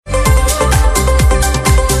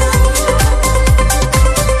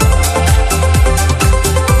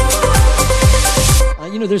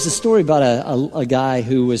there's a story about a guy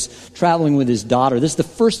who was traveling with his daughter. This is the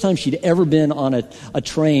first time she'd ever been on a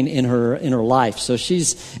train in her life. So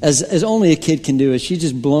she's, as only a kid can do, is she's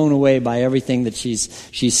just blown away by everything that she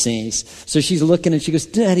sees. So she's looking and she goes,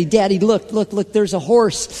 Daddy, look, there's a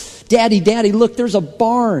horse. Daddy, look, there's a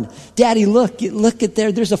barn. Daddy, look at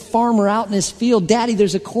there's a farmer out in his field. Daddy,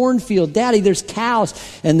 there's a cornfield. Daddy, there's cows.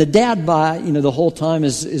 And the dad, the whole time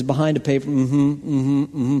is behind a paper.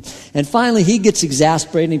 And finally, he gets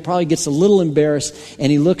exasperated. And he probably gets a little embarrassed.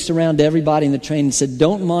 And he looks around to everybody in the train and said,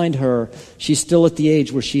 don't mind her. She's still at the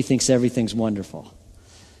age where she thinks everything's wonderful.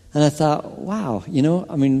 And I thought, wow,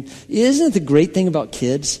 isn't it the great thing about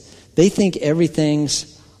kids? They think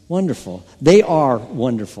everything's wonderful. They are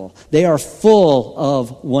wonderful. They are full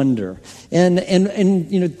of wonder. And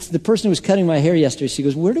the person who was cutting my hair yesterday, she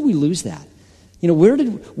goes, where did we lose that? Where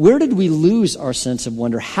did we lose our sense of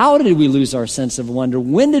wonder? How did we lose our sense of wonder?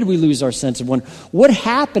 When did we lose our sense of wonder? What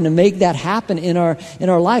happened to make that happen in our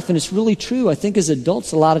life? And it's really true. I think as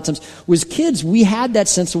adults, a lot of times, as kids, we had that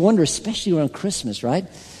sense of wonder, especially around Christmas, right?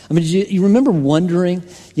 I mean, you remember wondering,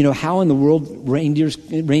 how in the world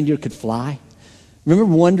reindeer could fly? Remember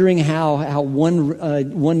wondering how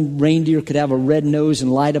one reindeer could have a red nose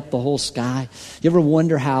and light up the whole sky? You ever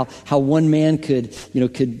wonder how one man could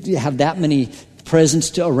have that many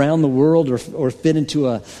presents around the world, or fit into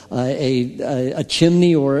a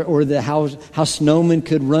chimney, or how snowmen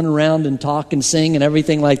could run around and talk and sing and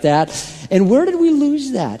everything like that? And where did we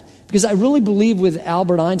lose that? Because I really believe with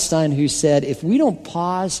Albert Einstein, who said, if we don't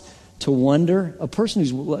pause to wonder, a person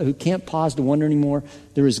who can't pause to wonder anymore,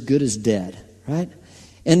 they're as good as dead. Right?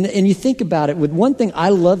 And you think about it, with one thing I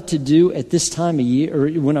love to do at this time of year, or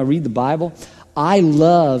when I read the Bible, I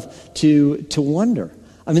love to wonder.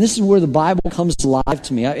 I mean, this is where the Bible comes alive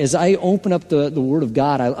to me. As I open up the Word of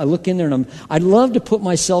God, I look in there and I love to put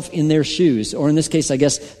myself in their shoes, or in this case, I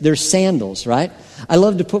guess, their sandals, right? I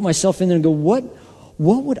love to put myself in there and go, what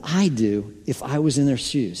would I do if I was in their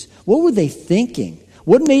shoes? What were they thinking?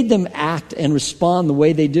 What made them act and respond the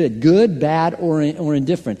way they did? Good, bad, or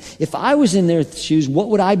indifferent? If I was in their shoes, what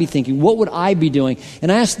would I be thinking? What would I be doing?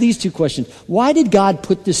 And I asked these two questions. Why did God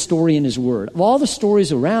put this story in His Word? Of all the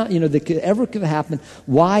stories around, that could ever happen,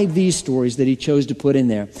 why these stories that He chose to put in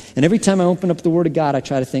there? And every time I open up the Word of God, I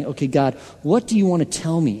try to think, okay, God, what do you want to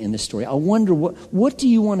tell me in this story? I wonder, what do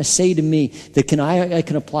you want to say to me that I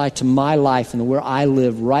can apply to my life and where I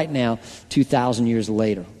live right now, 2,000 years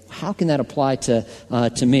later? How can that apply to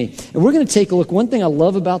me? And we're going to take a look. One thing I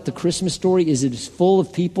love about the Christmas story is it is full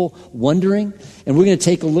of people wondering. And we're going to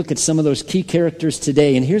take a look at some of those key characters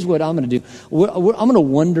today. And here's what I'm going to do. I'm going to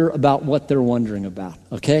wonder about what they're wondering about.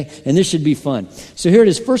 Okay? And this should be fun. So here it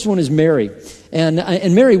is. First one is Mary.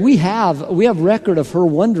 And Mary, we have record of her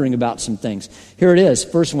wondering about some things. Here it is.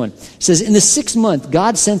 First one. It says, in the 6th month,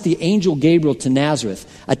 God sent the angel Gabriel to Nazareth,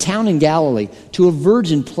 a town in Galilee, to a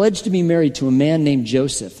virgin pledged to be married to a man named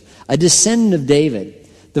Joseph, a descendant of David.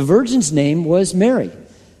 The virgin's name was Mary.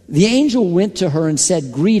 The angel went to her and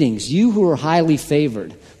said, greetings, you who are highly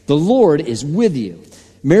favored. The Lord is with you.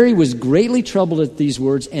 Mary was greatly troubled at these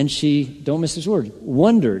words, and she, don't miss this word,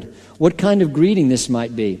 wondered what kind of greeting this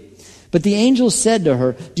might be. But the angel said to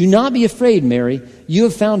her, do not be afraid, Mary. You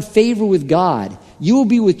have found favor with God. You will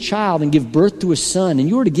be with child and give birth to a son, and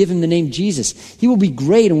you are to give him the name Jesus. He will be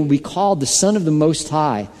great and will be called the Son of the Most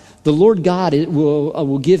High. The Lord God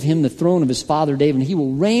will give him the throne of his father David, and he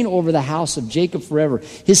will reign over the house of Jacob forever.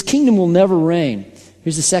 His kingdom will never reign.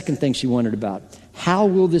 Here's the second thing she wondered about. How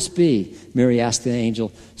will this be? Mary asked the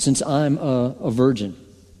angel, since I'm a virgin.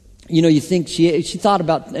 You think she thought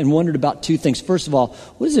about and wondered about two things. First of all,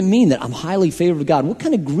 what does it mean that I'm highly favored of God? What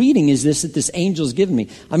kind of greeting is this that this angel's given me?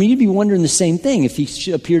 I mean, you'd be wondering the same thing if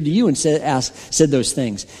he appeared to you and said those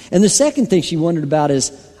things. And the second thing she wondered about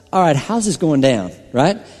is, all right, how's this going down,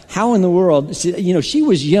 right? How in the world, she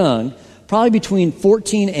was young, probably between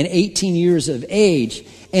 14 and 18 years of age,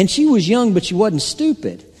 and she was young, but she wasn't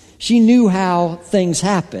stupid. She knew how things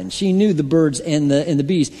happened. She knew the birds and the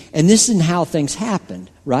bees. And this is how things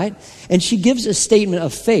happened, right? And she gives a statement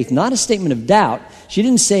of faith, not a statement of doubt. She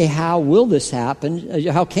didn't say, how will this happen?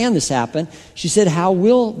 How can this happen? She said, how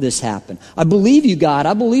will this happen? I believe you, God.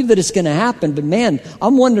 I believe that it's going to happen. But man,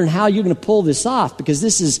 I'm wondering how you're going to pull this off, because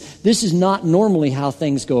this is not normally how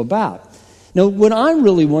things go about. Now, what I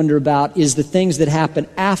really wonder about is the things that happen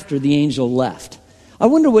after the angel left. I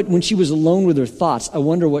wonder when she was alone with her thoughts, I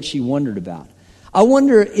wonder what she wondered about. I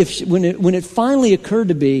wonder if when it finally occurred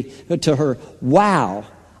to her, wow,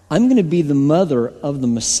 I'm going to be the mother of the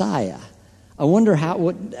Messiah. I wonder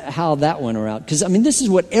how that went around. Because, I mean, this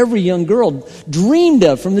is what every young girl dreamed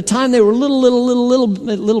of from the time they were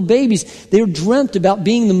little babies. They were dreamt about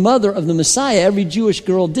being the mother of the Messiah. Every Jewish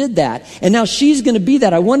girl did that. And now she's going to be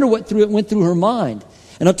that. I wonder what went through her mind.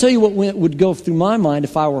 And I'll tell you what would go through my mind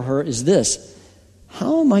if I were her is this.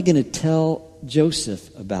 How am I going to tell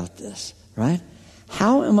Joseph about this, right?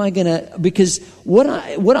 How am I going to, because what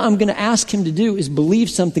I'm going to ask him to do is believe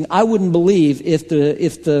something I wouldn't believe if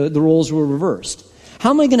the roles were reversed.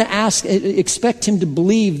 How am I going to expect him to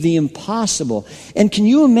believe the impossible? And can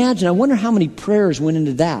you imagine, I wonder how many prayers went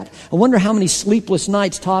into that. I wonder how many sleepless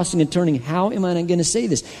nights tossing and turning. How am I going to say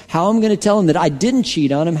this? How am I going to tell him that I didn't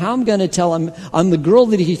cheat on him? How am I going to tell him I'm the girl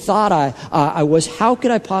that he thought I was? How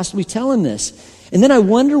could I possibly tell him this? And then I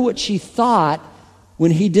wonder what she thought when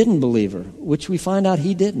he didn't believe her, which we find out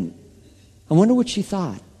he didn't. I wonder what she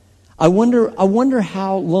thought. I wonder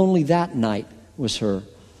how lonely that night was for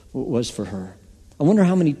her. I wonder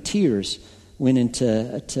how many tears went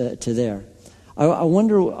into there. I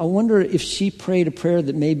wonder if she prayed a prayer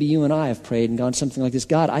that maybe you and I have prayed and gone something like this.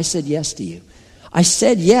 God, I said yes to you. I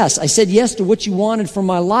said yes. I said yes to what you wanted for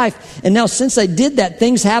my life. And now since I did that,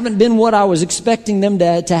 things haven't been what I was expecting them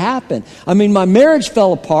to happen. I mean, my marriage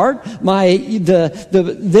fell apart.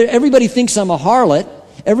 Everybody thinks I'm a harlot.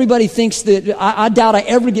 Everybody thinks that I doubt I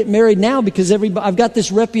ever get married now because I've got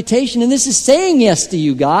this reputation. And this is saying yes to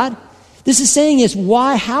you, God. This is saying yes.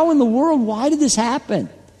 Why? How in the world? Why did this happen?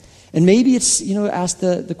 And maybe it's, ask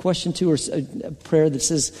the question too, or a prayer that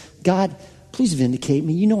says, God, please vindicate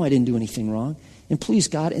me. You know I didn't do anything wrong. And please,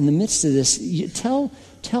 God, in the midst of this, tell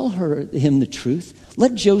him the truth.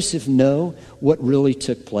 Let Joseph know what really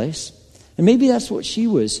took place. And maybe that's what she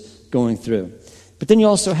was going through. But then you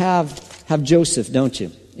also have Joseph, don't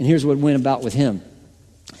you? And here's what went about with him.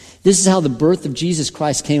 This is how the birth of Jesus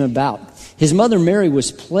Christ came about. His mother Mary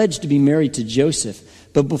was pledged to be married to Joseph.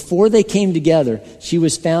 But before they came together, she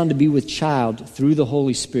was found to be with child through the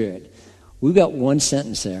Holy Spirit. We've got one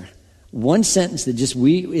sentence there. One sentence that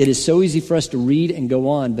it is so easy for us to read and go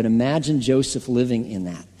on, but imagine Joseph living in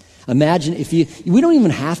that. Imagine we don't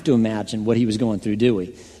even have to imagine what he was going through, do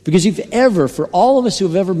we? Because for all of us who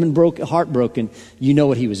have ever been heartbroken, you know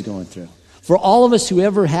what he was going through. For all of us who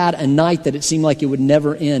ever had a night that it seemed like it would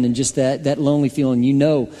never end and just that lonely feeling, you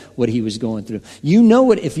know what he was going through. You know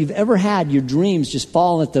what, if you've ever had your dreams just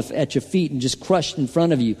fall at your feet and just crushed in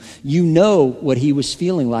front of you, you know what he was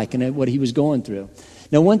feeling like and what he was going through.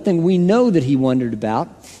 Now, one thing we know that he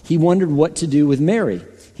wondered what to do with Mary.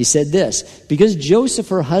 He said this, because Joseph,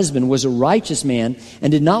 her husband, was a righteous man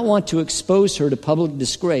and did not want to expose her to public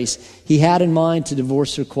disgrace, he had in mind to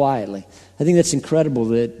divorce her quietly. I think that's incredible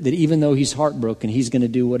that even though he's heartbroken, he's going to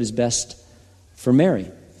do what is best for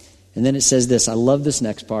Mary. And then it says this, I love this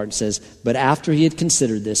next part. It says, but after he had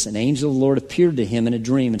considered this, an angel of the Lord appeared to him in a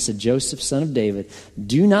dream and said, Joseph, son of David,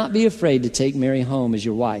 do not be afraid to take Mary home as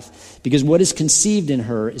your wife, because what is conceived in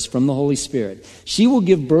her is from the Holy Spirit. She will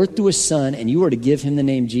give birth to a son, and you are to give him the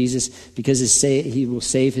name Jesus, because he will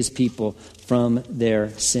save his people from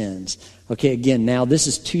their sins. Okay, again, now this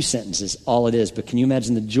is 2 sentences, all it is, but can you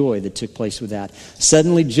imagine the joy that took place with that?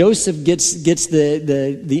 Suddenly, Joseph gets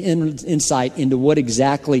the insight into what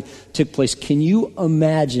exactly took place. Can you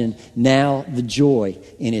imagine now the joy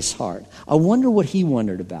in his heart? I wonder what he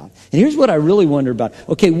wondered about. And here's what I really wonder about.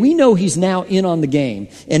 Okay, we know he's now in on the game,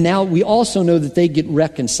 and now we also know that they get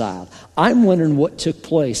reconciled. I'm wondering what took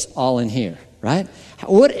place all in here, right?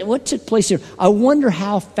 What took place here? I wonder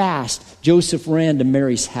how fast Joseph ran to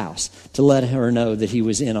Mary's house to let her know that he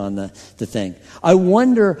was in on the thing. I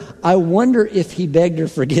wonder if he begged her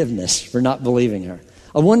forgiveness for not believing her.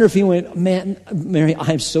 I wonder if he went, man, Mary,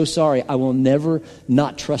 I'm so sorry. I will never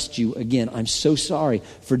not trust you again. I'm so sorry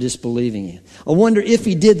for disbelieving you. I wonder if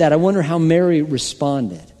he did that. I wonder how Mary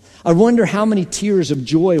responded. I wonder how many tears of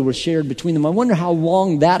joy were shared between them. I wonder how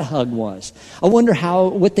long that hug was. I wonder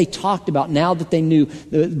what they talked about now that they knew,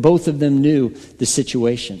 both of them knew the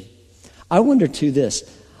situation. I wonder too this.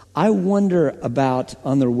 I wonder about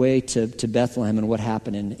on their way to Bethlehem and what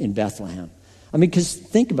happened in Bethlehem. I mean, because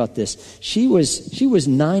think about this. She was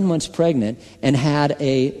 9 months pregnant and had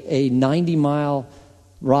a 90-mile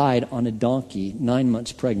ride on a donkey, 9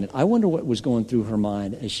 months pregnant. I wonder what was going through her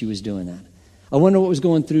mind as she was doing that. I wonder what was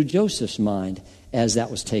going through Joseph's mind as that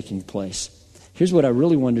was taking place. Here's what I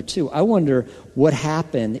really wonder too. I wonder what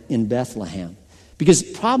happened in Bethlehem. Because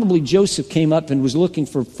probably Joseph came up and was looking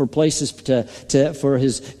for places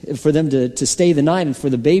for them to stay the night and for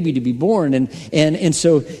the baby to be born. And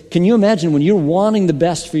so can you imagine when you're wanting the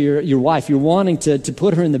best for your wife, you're wanting to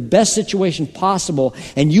put her in the best situation possible,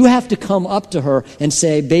 and you have to come up to her and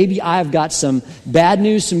say, baby, I've got some bad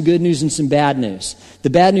news, some good news, and some bad news.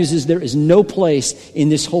 The bad news is there is no place in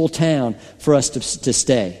this whole town for us to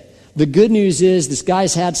stay. The good news is this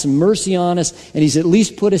guy's had some mercy on us, and he's at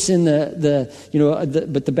least put us in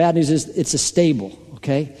but the bad news is it's a stable,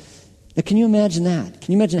 okay? Now, can you imagine that?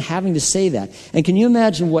 Can you imagine having to say that? And can you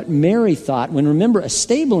imagine what Mary thought when, remember, a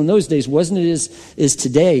stable in those days wasn't as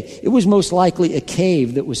today. It was most likely a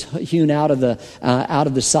cave that was hewn out of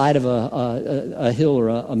the side of a hill or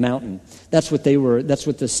a mountain. That's what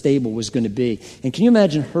the stable was going to be. And can you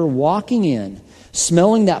imagine her walking in,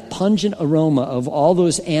 smelling that pungent aroma of all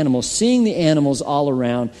those animals, seeing the animals all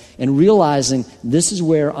around, and realizing this is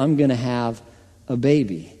where I'm going to have a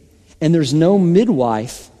baby. And there's no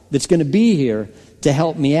midwife that's going to be here to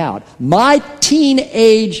help me out. My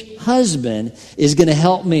teenage husband is going to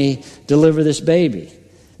help me deliver this baby.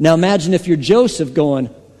 Now imagine if you're Joseph going,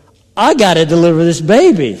 I got to deliver this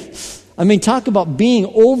baby. I mean, talk about being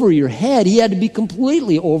over your head. He had to be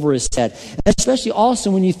completely over his head. And especially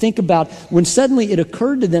also when you think about when suddenly it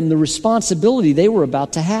occurred to them the responsibility they were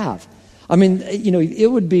about to have. I mean,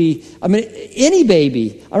 it would be, any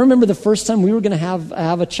baby. I remember the first time we were going to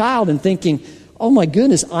have a child and thinking, oh my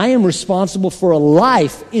goodness, I am responsible for a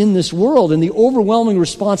life in this world and the overwhelming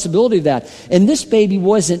responsibility of that. And this baby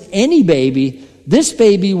wasn't any baby. This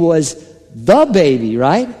baby was the baby,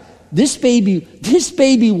 right? This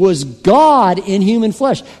baby was God in human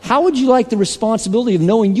flesh. How would you like the responsibility of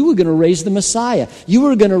knowing you were going to raise the Messiah? You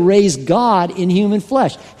were going to raise God in human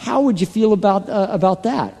flesh. How would you feel about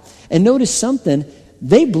that? And notice something.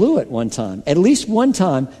 They blew it one time. At least one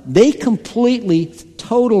time, they completely,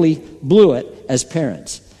 totally blew it as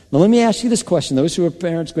parents. Now, let me ask you this question. Those who are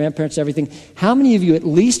parents, grandparents, everything, how many of you, at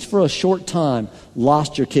least for a short time,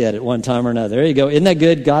 lost your kid at one time or another? There you go. Isn't that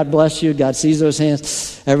good? God bless you. God sees those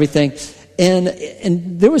hands, everything.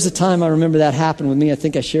 And there was a time I remember that happened with me. I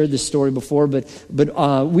think I shared this story before, but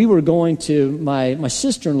we were going to my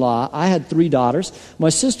sister-in-law. I had 3 daughters. My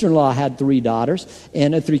sister-in-law had 3 daughters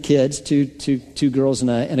and 3 kids, two girls and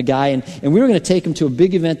a guy. And we were going to take them to a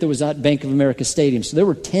big event that was at Bank of America Stadium. So there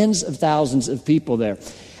were tens of thousands of people there.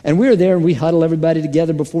 And we were there, and we huddle everybody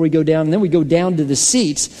together before we go down. And then we go down to the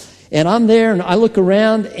seats. And I'm there, and I look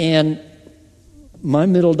around, and my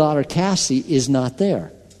middle daughter, Cassie, is not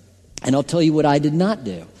there. And I'll tell you what I did not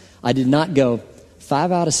do. I did not go,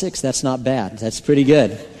 5 out of 6, that's not bad. That's pretty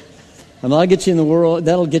good. I'll get you in the world.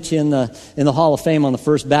 That'll get you in the Hall of Fame on the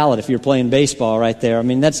first ballot if you're playing baseball right there. I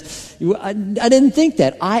mean, I didn't think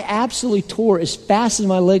that. I absolutely tore as fast as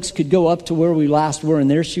my legs could go up to where we last were, and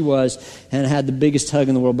there she was, and had the biggest hug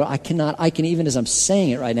in the world. But I can even as I'm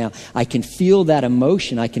saying it right now, I can feel that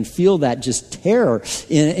emotion. I can feel that just terror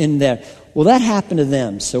in there. Well, that happened to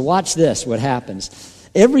them. So watch this, what happens.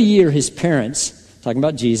 Every year his parents, talking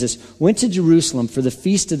about Jesus, went to Jerusalem for the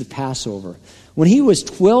feast of the Passover. When he was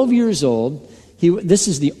 12 years old, this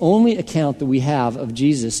is the only account that we have of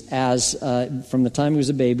Jesus as from the time he was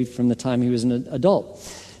a baby, from the time he was an adult.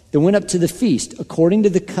 They went up to the feast, according to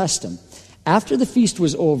the custom. After the feast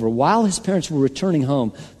was over, while his parents were returning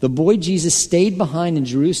home, the boy Jesus stayed behind in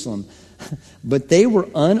Jerusalem, but they were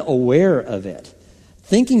unaware of it.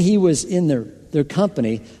 Thinking he was in their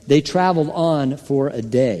company, they traveled on for a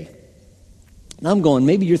day. And I'm going,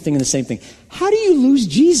 maybe you're thinking the same thing. How do you lose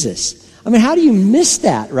Jesus? I mean, how do you miss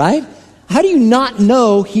that, right? How do you not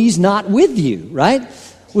know he's not with you, right?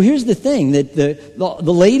 Well, here's the thing, that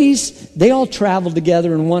the ladies, they all traveled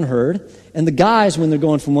together in one herd, and the guys, when they're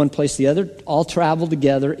going from one place to the other, all traveled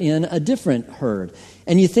together in a different herd.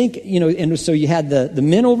 And you think, and so you had the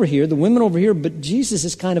men over here, the women over here, but Jesus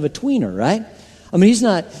is kind of a tweener, right? I mean, he's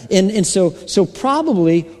not, and so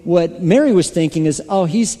probably what Mary was thinking is, oh,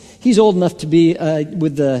 he's old enough to be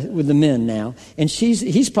with the men now, and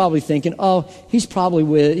he's probably thinking, oh, he's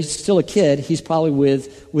still a kid, he's probably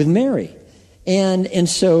with Mary, and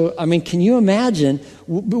so I mean, can you imagine?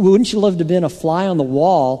 Wouldn't you love to have been a fly on the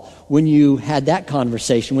wall when you had that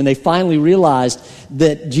conversation, when they finally realized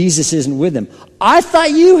that Jesus isn't with them? I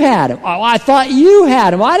thought you had him. Oh, I thought you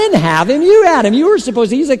had him. I didn't have him. You had him. You were supposed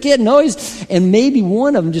to. He's a kid. No, and maybe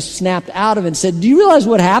one of them just snapped out of it and said, do you realize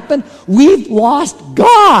what happened? We've lost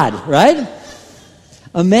God, right?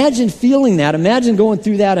 Imagine feeling that. Imagine going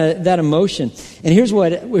through that emotion. And here's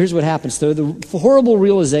what happens. So the horrible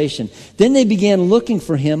realization. Then they began looking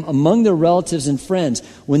for him among their relatives and friends.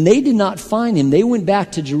 When they did not find him, they went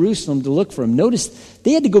back to Jerusalem to look for him. Notice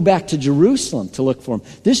they had to go back to Jerusalem to look for him.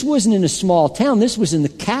 This wasn't in a small town. This was in the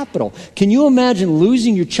capital. Can you imagine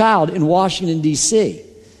losing your child in Washington, D.C.?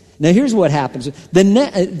 Now here's what happens.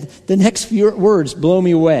 The next few words blow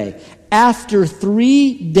me away. After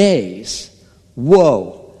 3 days,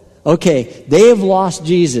 whoa. Okay, they have lost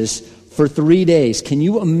Jesus for 3 days. Can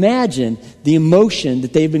you imagine the emotion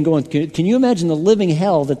that they've been going through? Can you imagine the living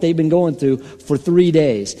hell that they've been going through for 3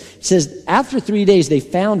 days? It says, after 3 days, they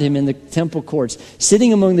found him in the temple courts,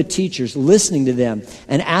 sitting among the teachers, listening to them,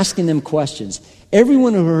 and asking them questions.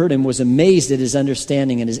 Everyone who heard him was amazed at his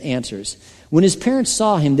understanding and his answers. When his parents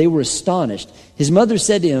saw him, they were astonished. His mother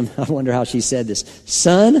said to him, I wonder how she said this,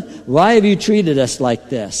 "Son, why have you treated us like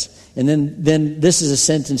this?" And then this is a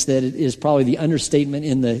sentence that is probably the understatement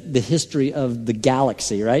in the history of the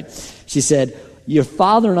galaxy, right? She said, "Your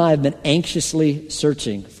father and I have been anxiously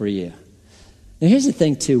searching for you." Now here's the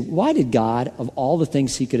thing too. Why did God, of all the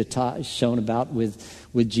things he could have shown about with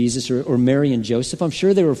Jesus or Mary and Joseph, I'm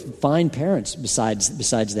sure they were fine parents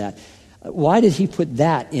besides that. Why did he put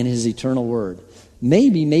that in his eternal word?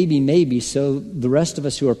 Maybe, so the rest of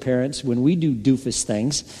us who are parents, when we do doofus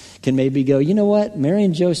things, can maybe go, you know what, Mary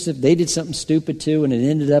and Joseph, they did something stupid too, and it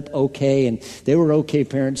ended up okay, and they were okay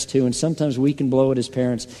parents too, and sometimes we can blow it as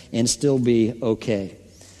parents and still be okay.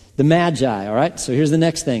 The Magi, all right? So here's the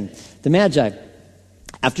next thing. The Magi.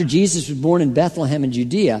 After Jesus was born in Bethlehem in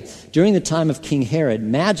Judea, during the time of King Herod,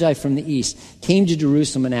 Magi from the east came to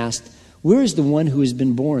Jerusalem and asked, "Where is the one who has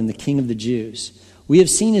been born, the King of the Jews? We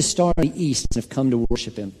have seen his star in the east and have come to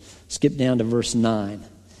worship him." Skip down to verse 9.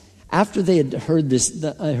 After they had heard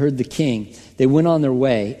the king, they went on their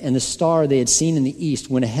way, and the star they had seen in the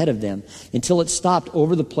east went ahead of them until it stopped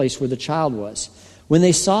over the place where the child was. When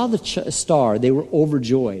they saw the star, they were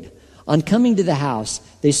overjoyed. On coming to the house,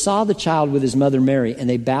 they saw the child with his mother Mary, and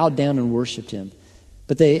they bowed down and worshipped him.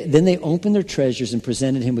 But then they opened their treasures and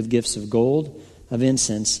presented him with gifts of gold, of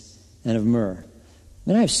incense, and of myrrh.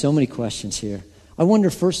 Man, I have so many questions here. I wonder,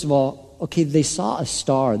 first of all, okay, they saw a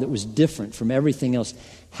star that was different from everything else.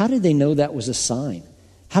 How did they know that was a sign?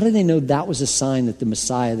 How did they know that was a sign that the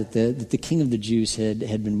Messiah, that the King of the Jews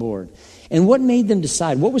had been born? And what made them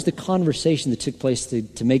decide? What was the conversation that took place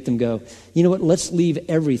to make them go, you know what, let's leave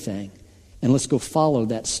everything and let's go follow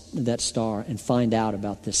that star and find out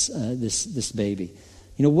about this baby?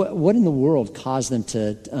 You know, what in the world caused them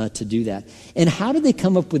to do that? And how did they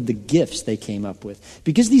come up with the gifts they came up with?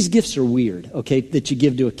 Because these gifts are weird, okay, that you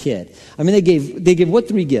give to a kid. I mean, they gave what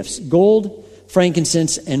 3 gifts? Gold,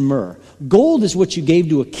 frankincense, and myrrh. Gold is what you gave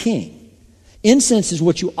to a king. Incense is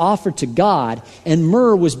what you offered to God, and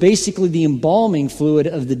myrrh was basically the embalming fluid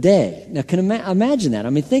of the day. Now, can imagine that?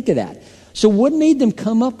 I mean, think of that. So what made them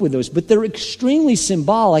come up with those? But they're extremely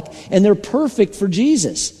symbolic, and they're perfect for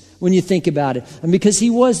Jesus when you think about it. And because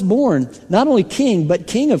he was born, not only king, but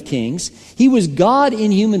King of Kings. He was God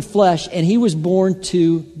in human flesh, and he was born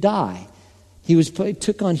to die. He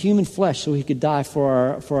took on human flesh so he could die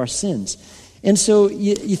for our sins. And so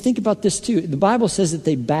you think about this too. The Bible says that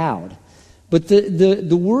they bowed. But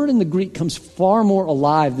the word in the Greek comes far more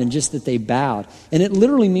alive than just that they bowed. And it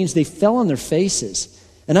literally means they fell on their faces.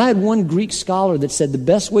 And I had one Greek scholar that said the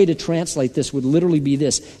best way to translate this would literally be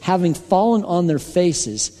this: having fallen on their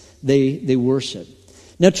faces, they worship.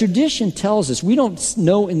 Now, tradition tells us, we don't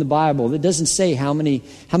know in the Bible, it doesn't say how many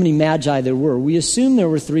magi there were. We assume there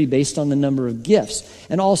were 3 based on the number of gifts.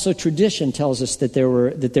 And also tradition tells us that there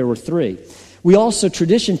were 3.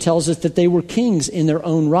 Tradition tells us that they were kings in their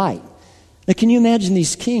own right. Now, can you imagine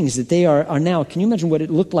these kings that they are now? Can you imagine what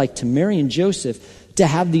it looked like to Mary and Joseph to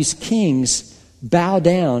have these kings bow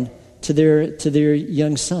down to their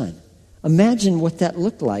young son? Imagine what that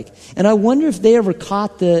looked like. And I wonder if they ever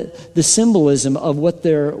caught the symbolism of what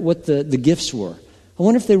the gifts were. I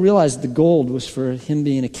wonder if they realized the gold was for him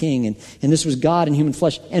being a king, and this was God in human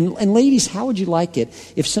flesh. And ladies, how would you like it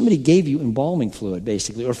if somebody gave you embalming fluid,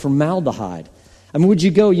 basically, or formaldehyde? I mean, would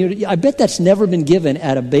you go? I bet that's never been given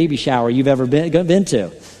at a baby shower you've ever been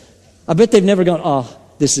to. I bet they've never gone, "Oh,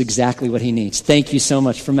 this is exactly what he needs. Thank you so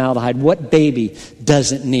much, formaldehyde." What baby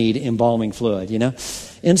doesn't need embalming fluid, you know?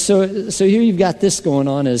 And so here you've got this going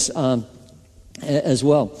on as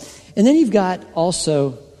well. And then you've got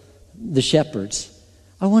also the shepherds.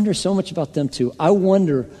 I wonder so much about them too. I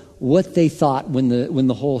wonder what they thought when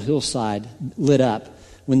the whole hillside lit up,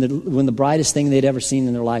 when the brightest thing they'd ever seen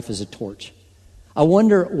in their life is a torch. I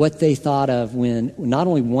wonder what they thought of when not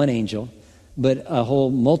only one angel, but a whole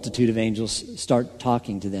multitude of angels start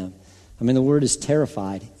talking to them. I mean, the word is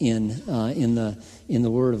terrified in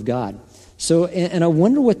the Word of God. So, and I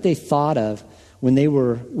wonder what they thought of when they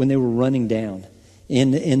were running down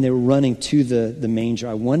and they were running to the manger.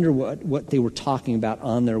 I wonder what they were talking about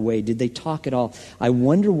on their way. Did they talk at all? I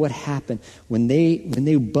wonder what happened when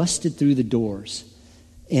they busted through the doors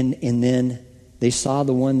and then they saw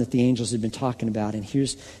the one that the angels had been talking about. And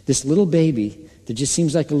here's this little baby that just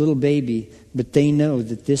seems like a little baby, but they know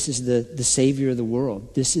that this is the Savior of the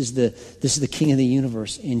world. This is the King of the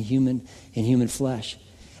universe in human flesh.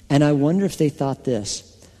 And I wonder if they thought this.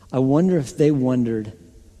 I wonder if they wondered,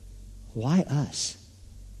 why us?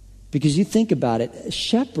 Because you think about it,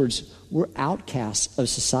 shepherds were outcasts of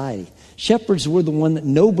society. Shepherds were the one that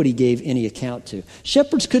nobody gave any account to.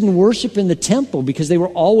 Shepherds couldn't worship in the temple because they were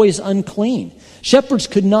always unclean. Shepherds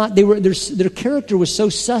could not, their character was so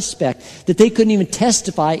suspect that they couldn't even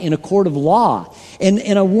testify in a court of law.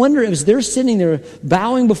 And I wonder, as they're sitting there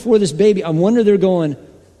bowing before this baby, I wonder they're going,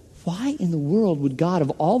 why in the world would God,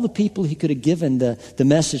 of all the people he could have given the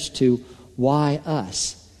message to, why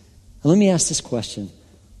us? And let me ask this question.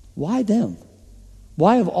 Why them?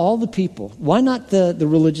 Why of all the people? Why not the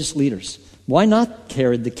religious leaders? Why not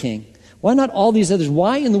Herod the king? Why not all these others?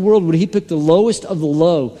 Why in the world would he pick the lowest of the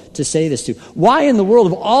low to say this to? Why in the world,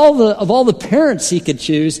 of all the parents he could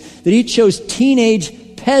choose, that he chose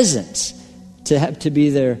teenage peasants to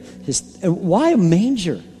be why a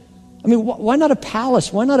manger? I mean, why not a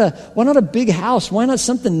palace? Why not a big house? Why not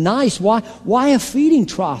something nice? Why a feeding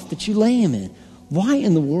trough that you lay him in? Why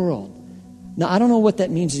in the world? Now, I don't know what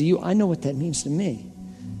that means to you. I know what that means to me.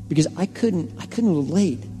 Because I couldn't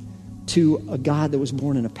relate to a God that was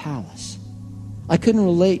born in a palace. I couldn't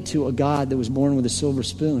relate to a God that was born with a silver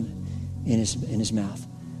spoon in his mouth.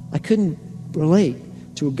 I couldn't relate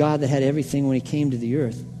to a God that had everything when he came to the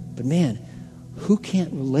earth. But man, who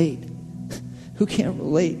can't relate? Who can't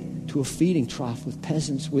relate to a feeding trough with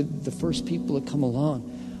peasants, with the first people that come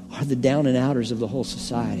along are the down and outers of the whole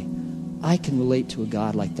society? I can relate to a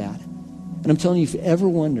God like that. And I'm telling you, if you ever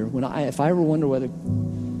wonder, if I ever wonder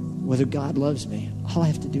whether God loves me, all I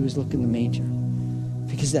have to do is look in the manger.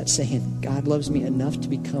 Because that's saying, God loves me enough to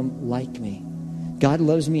become like me. God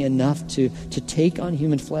loves me enough to take on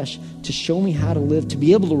human flesh, to show me how to live, to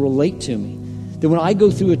be able to relate to me. That when I go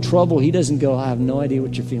through a trouble, he doesn't go, I have no idea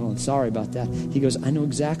what you're feeling. Sorry about that. He goes, I know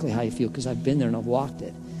exactly how you feel because I've been there and I've walked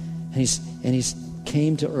it. And he's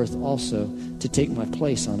came to earth also to take my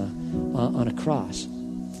place on a cross.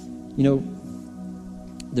 You know,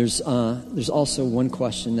 there's also one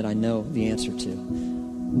question that I know the answer to.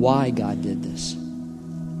 Why God did this?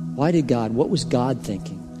 Why did God? What was God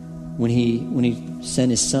thinking when he sent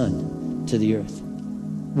his son to the earth?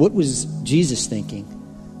 What was Jesus thinking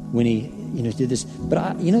when he did this?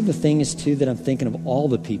 But the thing is too that I'm thinking of all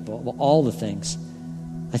the people, of all the things.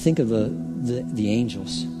 I think of the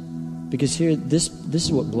angels, because here this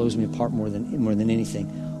is what blows me apart more than anything.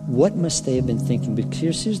 What must they have been thinking?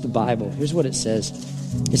 Because here's the Bible. Here's what it says.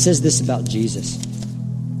 It says this about Jesus.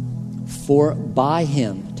 For by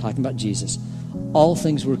him, talking about Jesus, all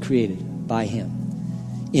things were created by him.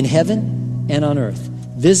 In heaven and on earth,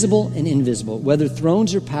 visible and invisible, whether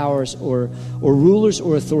thrones or powers or rulers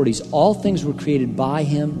or authorities, all things were created by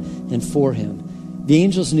him and for him. The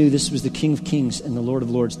angels knew this was the King of Kings and the Lord of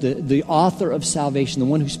Lords, the author of salvation, the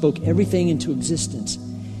one who spoke everything into existence.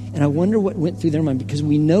 And I wonder what went through their mind, because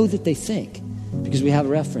we know that they think, because we have a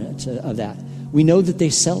reference of that. We know that they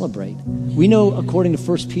celebrate. We know, according to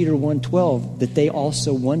 1 Peter 1:12, that they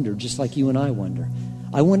also wonder, just like you and I wonder.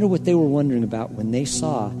 I wonder what they were wondering about when they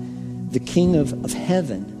saw the King of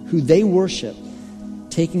heaven, who they worship,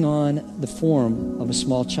 taking on the form of a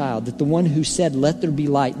small child. That the one who said, let there be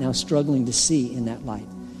light, now struggling to see in that light.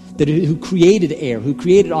 That who created air, who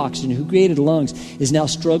created oxygen, who created lungs, is now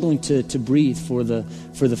struggling to breathe for the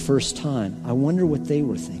first time. I wonder what they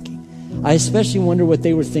were thinking. I especially wonder what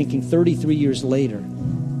they were thinking 33 years later,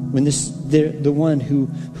 when the one who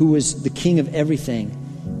was the king of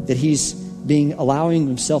everything, that he's allowing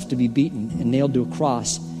himself to be beaten and nailed to a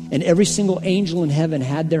cross. And every single angel in heaven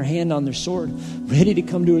had their hand on their sword, ready to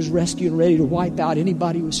come to his rescue and ready to wipe out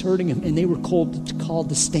anybody who was hurting him. And they were called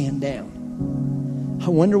to stand down. I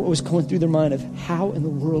wonder what was going through their mind of how in the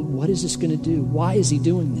world, what is this going to do? Why is he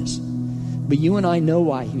doing this? But you and I know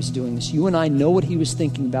why he was doing this. You and I know what he was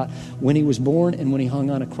thinking about when he was born and when he hung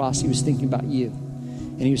on a cross. He was thinking about you.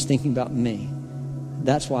 And he was thinking about me.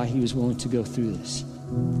 That's why he was willing to go through this.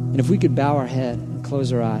 And if we could bow our head and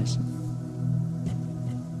close our eyes.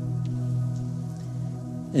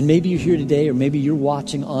 And maybe you're here today, or maybe you're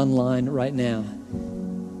watching online right now,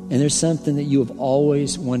 and there's something that you have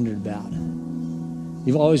always wondered about.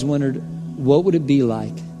 You've always wondered, what would it be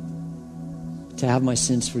like to have my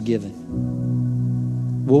sins forgiven?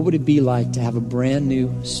 What would it be like to have a brand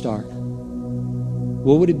new start?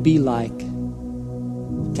 What would it be like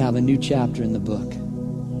to have a new chapter in the book?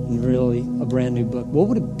 And really a brand new book. What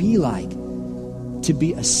would it be like to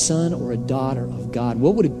be a son or a daughter of God?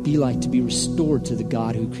 What would it be like to be restored to the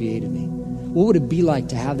God who created me? What would it be like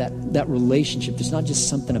to have that relationship that's not just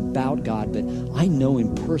something about God, but I know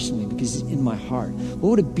Him personally because He's in my heart? What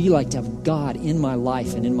would it be like to have God in my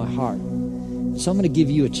life and in my heart? So I'm going to give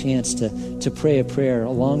you a chance to pray a prayer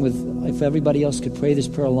along with, if everybody else could pray this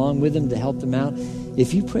prayer along with them to help them out.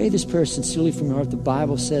 If you pray this prayer sincerely from your heart, the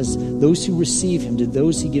Bible says, those who receive Him, to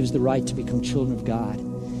those He gives the right to become children of God.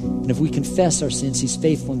 And if we confess our sins, He's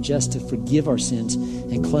faithful and just to forgive our sins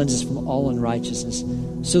and cleanse us from all unrighteousness.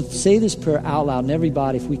 So say this prayer out loud, and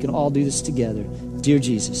everybody, if we can all do this together. Dear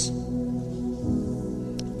Jesus,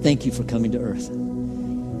 thank you for coming to earth.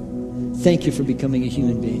 Thank you for becoming a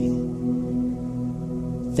human being.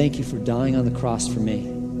 Thank you for dying on the cross for me.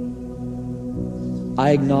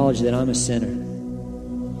 I acknowledge that I'm a sinner.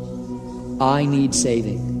 I need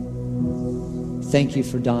saving. Thank you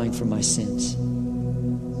for dying for my sins.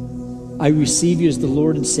 I receive you as the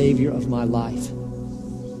Lord and Savior of my life.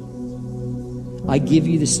 I give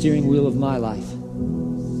you the steering wheel of my life.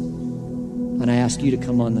 And I ask you to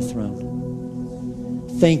come on the throne.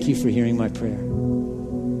 Thank you for hearing my prayer.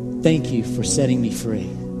 Thank you for setting me free.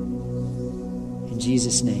 In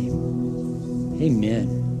Jesus' name,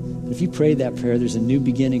 amen. If you prayed that prayer, there's a new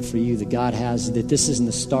beginning for you that God has, that this isn't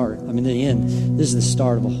the start. I mean, in the end, this is the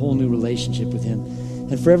start of a whole new relationship with Him.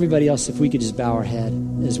 And for everybody else, if we could just bow our head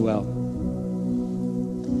as well.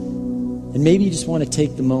 And maybe you just want to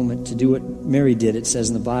take the moment to do what Mary did, it says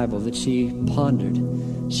in the Bible, that she pondered.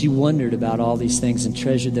 She wondered about all these things and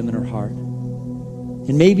treasured them in her heart.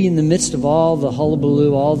 And maybe in the midst of all the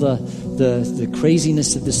hullabaloo, all the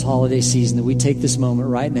craziness of this holiday season, that we take this moment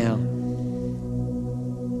right now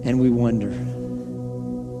and we wonder.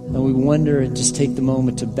 And we wonder and just take the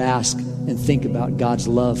moment to bask and think about God's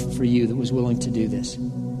love for you that was willing to do this.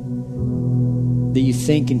 That you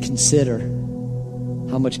think and consider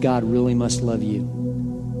how much God really must love you.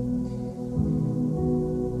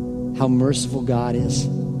 How merciful God is.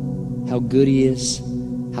 How good He is.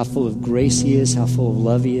 How full of grace He is. How full of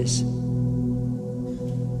love He is.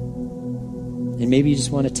 And maybe you just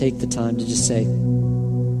want to take the time to just say,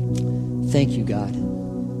 thank you, God,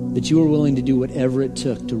 that you were willing to do whatever it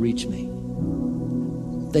took to reach me.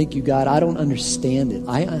 Thank you, God. I don't understand it.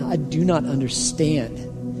 I do not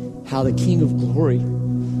understand how the King of Glory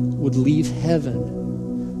would leave heaven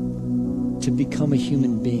to become a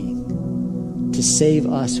human being, to save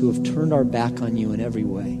us who have turned our back on you in every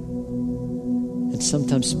way, and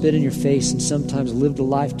sometimes spit in your face and sometimes lived a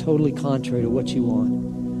life totally contrary to what you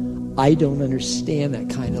want. I don't understand that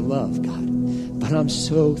kind of love, God, but I'm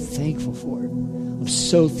so thankful for it. I'm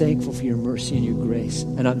so thankful for your mercy and your grace,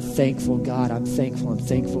 and I'm thankful, God, I'm thankful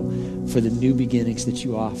for the new beginnings that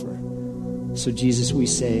you offer. So Jesus, we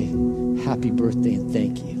say happy birthday and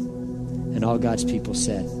thank you. And all God's people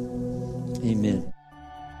said, amen.